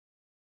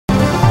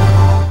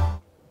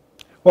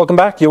Welcome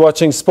back. You're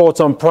watching Sport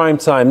on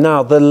Primetime.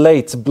 Now, the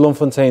late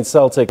Bloemfontein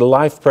Celtic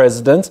life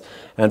president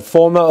and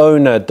former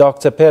owner,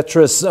 Dr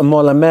Petrus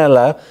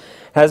Molemela,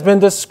 has been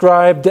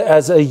described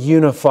as a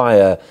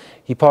unifier.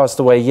 He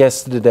passed away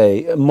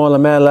yesterday.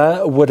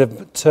 Molemela would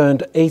have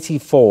turned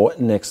 84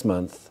 next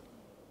month.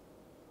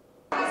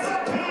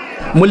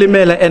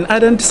 Molemela, an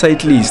ardent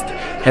cyclist,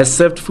 has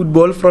served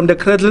football from the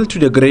cradle to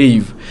the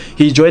grave.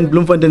 He joined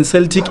Bloemfontein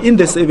Celtic in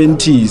the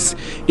 70s.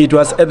 It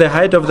was at the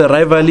height of the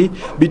rivalry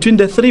between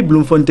the three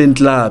Bloemfontein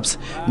clubs,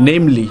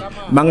 namely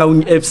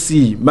Mangaung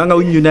FC,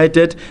 Mangaung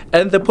United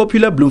and the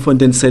popular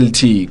Bloemfontein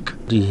Celtic.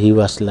 He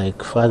was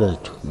like father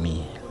to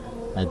me.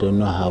 I don't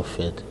know how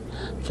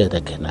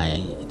further can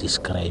I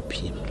describe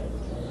him.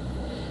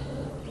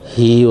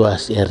 He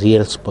was a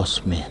real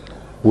sportsman.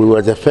 We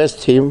were the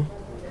first team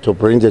to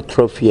bring the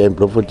trophy in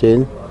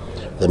Bloemfontein,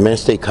 the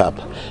Mainstay Cup.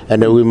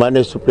 And we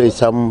managed to play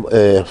some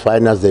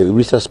finals, the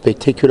Mr.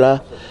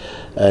 Spectacular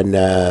and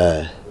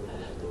the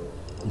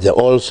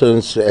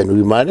Olsons, and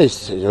we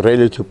managed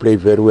really to play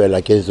very well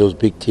against those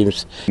big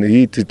teams.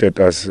 He treated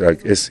us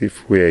like as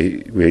if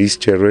we're his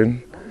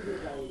children,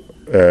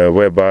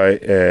 whereby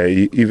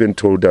he even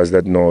told us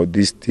that no,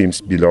 these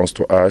teams belongs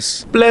to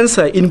us. Plans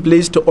are in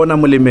place to honor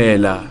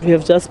Molemela. We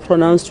have just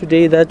pronounced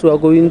today that we are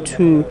going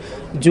to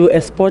do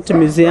a sport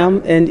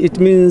museum, and it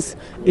means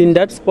in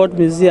that sport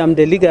museum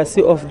the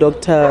legacy of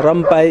Dr.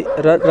 Rantlai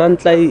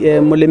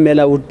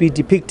Molemela would be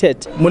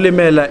depicted.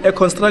 Molemela, a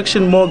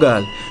construction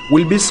mogul,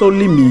 will be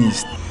sorely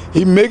missed.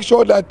 He makes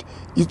sure that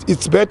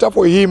it's better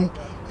for him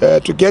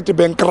to get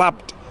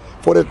bankrupt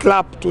for the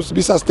club to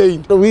be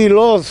sustained. We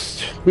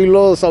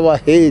lost our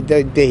head,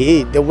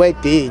 the white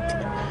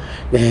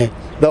head,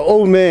 the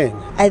old man.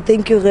 I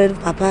thank you,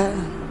 Papa,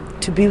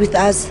 to be with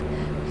us,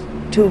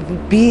 to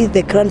be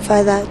the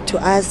grandfather to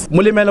us.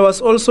 Molemela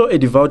was also a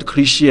devout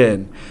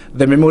Christian.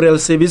 The memorial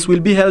service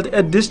will be held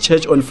at this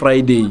church on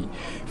Friday.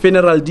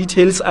 Funeral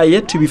details are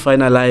yet to be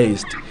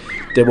finalized.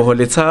 Teboho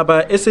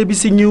Letsaba,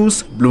 SABC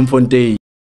News, Bloemfontein.